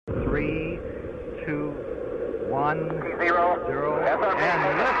3, 2, 1, 0,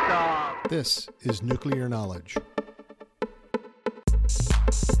 and liftoff. This is Nuclear Knowledge.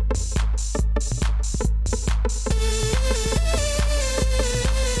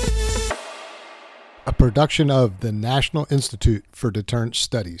 A production of the National Institute for Deterrence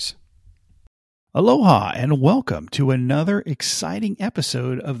Studies. Aloha and welcome to another exciting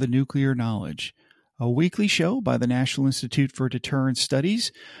episode of the Nuclear Knowledge, a weekly show by the National Institute for Deterrence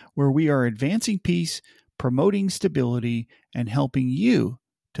Studies where we are advancing peace, promoting stability, and helping you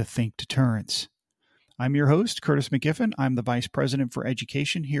to think deterrence. I'm your host, Curtis McGiffin. I'm the Vice President for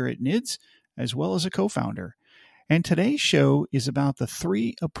Education here at NIDS, as well as a co-founder. And today's show is about the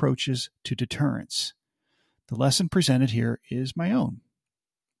 3 approaches to deterrence. The lesson presented here is my own.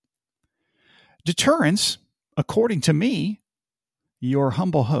 Deterrence, according to me, your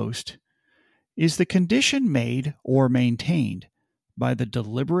humble host, is the condition made or maintained by the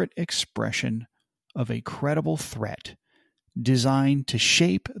deliberate expression of a credible threat designed to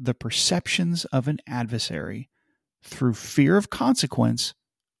shape the perceptions of an adversary through fear of consequence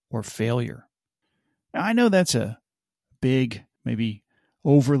or failure. Now, I know that's a big, maybe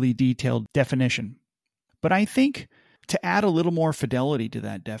overly detailed definition, but I think to add a little more fidelity to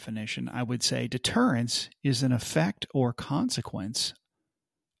that definition, I would say deterrence is an effect or consequence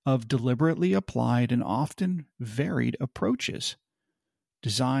of deliberately applied and often varied approaches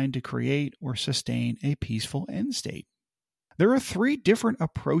designed to create or sustain a peaceful end state. There are 3 different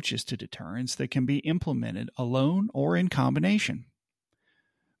approaches to deterrence that can be implemented alone or in combination.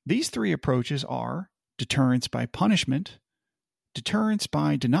 These 3 approaches are deterrence by punishment, deterrence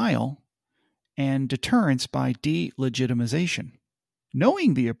by denial, and deterrence by delegitimization.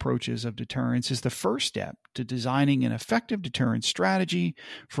 Knowing the approaches of deterrence is the first step to designing an effective deterrence strategy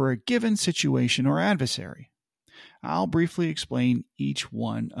for a given situation or adversary. I'll briefly explain each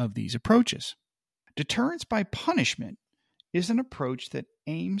one of these approaches. Deterrence by punishment is an approach that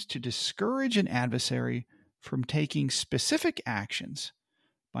aims to discourage an adversary from taking specific actions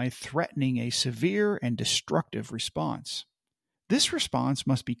by threatening a severe and destructive response. This response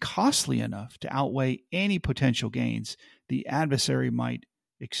must be costly enough to outweigh any potential gains the adversary might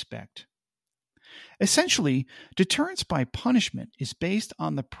expect. Essentially, deterrence by punishment is based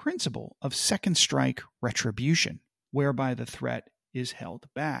on the principle of second strike retribution, whereby the threat is held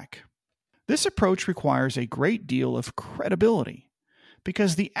back. This approach requires a great deal of credibility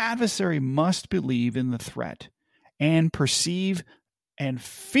because the adversary must believe in the threat and perceive and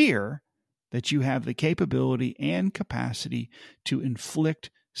fear that you have the capability and capacity to inflict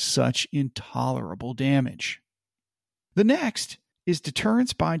such intolerable damage. The next is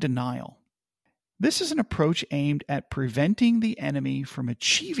deterrence by denial. This is an approach aimed at preventing the enemy from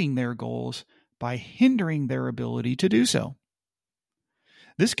achieving their goals by hindering their ability to do so.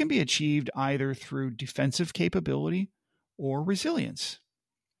 This can be achieved either through defensive capability or resilience.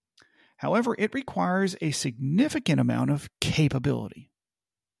 However, it requires a significant amount of capability.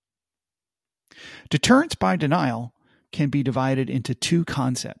 Deterrence by denial can be divided into 2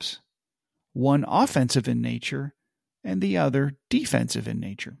 concepts, one offensive in nature and the other defensive in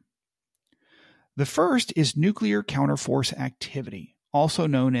nature. The first is nuclear counterforce activity, also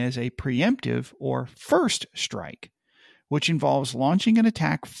known as a preemptive or first strike, which involves launching an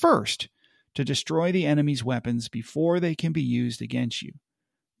attack first to destroy the enemy's weapons before they can be used against you.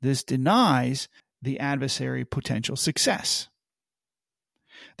 This denies the adversary potential success.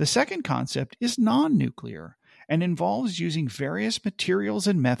 The second concept is non-nuclear and involves using various materials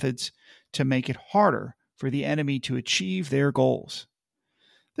and methods to make it harder for the enemy to achieve their goals.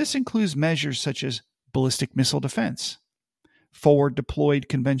 This includes measures such as ballistic missile defense, forward deployed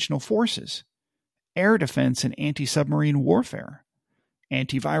conventional forces, air defense and anti-submarine warfare,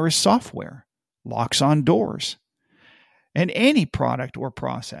 antivirus software, locks on doors, and any product or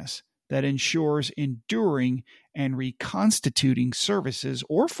process that ensures enduring and reconstituting services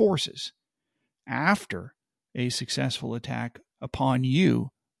or forces after a successful attack upon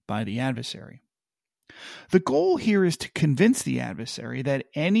you by the adversary. The goal here is to convince the adversary that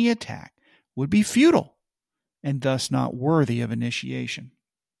any attack would be futile and thus not worthy of initiation.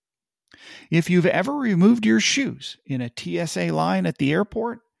 If you've ever removed your shoes in a TSA line at the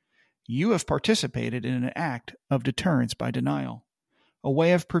airport, you have participated in an act of deterrence by denial, a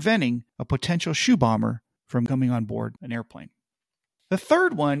way of preventing a potential shoe bomber from coming on board an airplane. The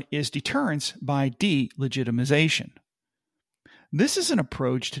third one is deterrence by delegitimization. This is an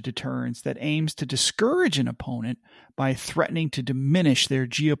approach to deterrence that aims to discourage an opponent by threatening to diminish their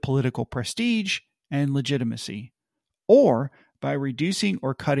geopolitical prestige and legitimacy, or by reducing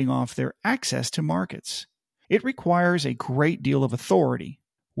or cutting off their access to markets. It requires a great deal of authority,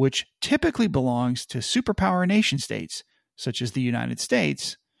 which typically belongs to superpower nation states such as the United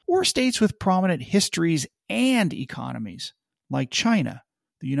States, or states with prominent histories and economies like China,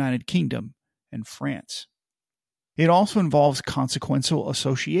 the United Kingdom, and France. It also involves consequential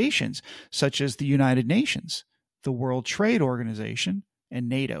associations such as the United Nations, the World Trade Organization, and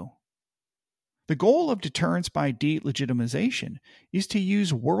NATO. The goal of deterrence by delegitimization is to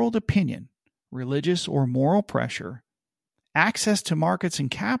use world opinion, religious or moral pressure, access to markets and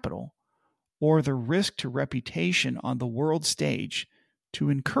capital, or the risk to reputation on the world stage to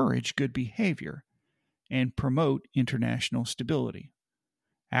encourage good behavior and promote international stability.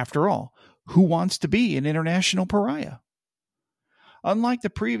 After all, who wants to be an international pariah? Unlike the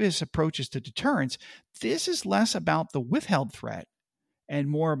previous approaches to deterrence, this is less about the withheld threat and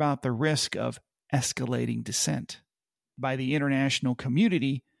more about the risk of escalating dissent by the international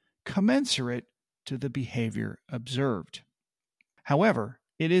community commensurate to the behavior observed. However,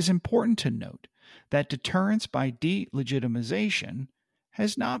 it is important to note that deterrence by delegitimization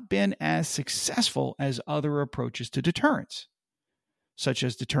has not been as successful as other approaches to deterrence, such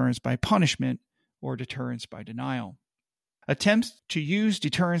as deterrence by punishment or deterrence by denial. Attempts to use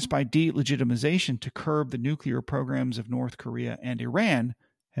deterrence by delegitimization to curb the nuclear programs of North Korea and Iran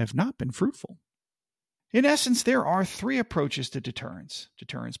have not been fruitful. In essence, there are three approaches to deterrence: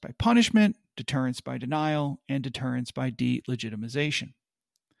 deterrence by punishment, deterrence by denial, and deterrence by delegitimization.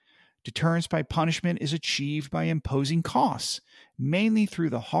 Deterrence by punishment is achieved by imposing costs, mainly through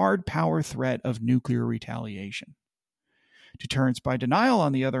the hard power threat of nuclear retaliation. Deterrence by denial,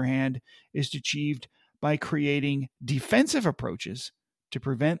 on the other hand, is achieved by creating defensive approaches to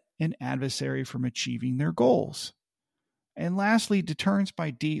prevent an adversary from achieving their goals. And lastly, deterrence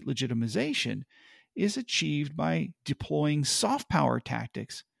by delegitimization is achieved by deploying soft power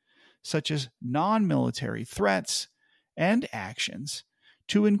tactics such as non-military threats and actions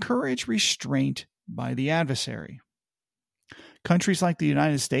to encourage restraint by the adversary. Countries like the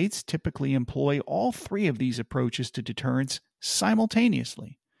United States typically employ all three of these approaches to deterrence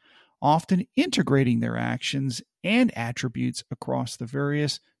simultaneously, often integrating their actions and attributes across the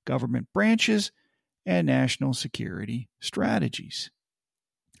various government branches and national security strategies.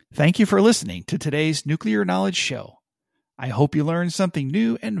 Thank you for listening to today's Nuclear Knowledge Show. I hope you learned something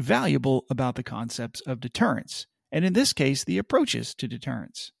new and valuable about the concepts of deterrence, and in this case, the approaches to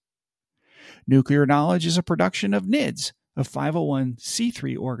deterrence. Nuclear Knowledge is a production of NIDS, a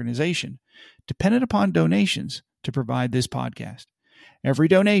 501c3 organization, dependent upon donations to provide this podcast. Every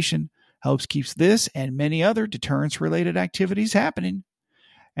donation helps keeps this and many other deterrence-related activities happening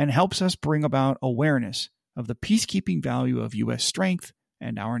and helps us bring about awareness of the peacekeeping value of U.S. strength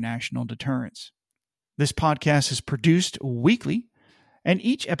and our national deterrence. This podcast is produced weekly, and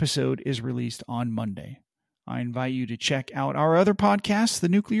each episode is released on Monday. I invite you to check out our other podcasts, The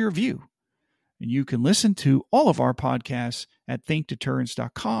Nuclear View, and you can listen to all of our podcasts at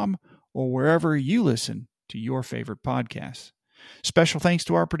thinkdeterrence.com or wherever you listen to your favorite podcasts. Special thanks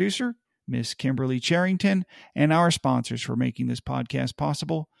to our producer, Miss Kimberly Charrington, and our sponsors for making this podcast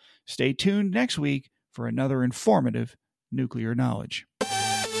possible. Stay tuned next week for another informative nuclear knowledge.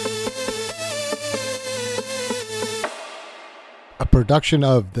 A production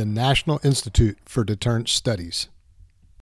of the National Institute for Deterrence Studies.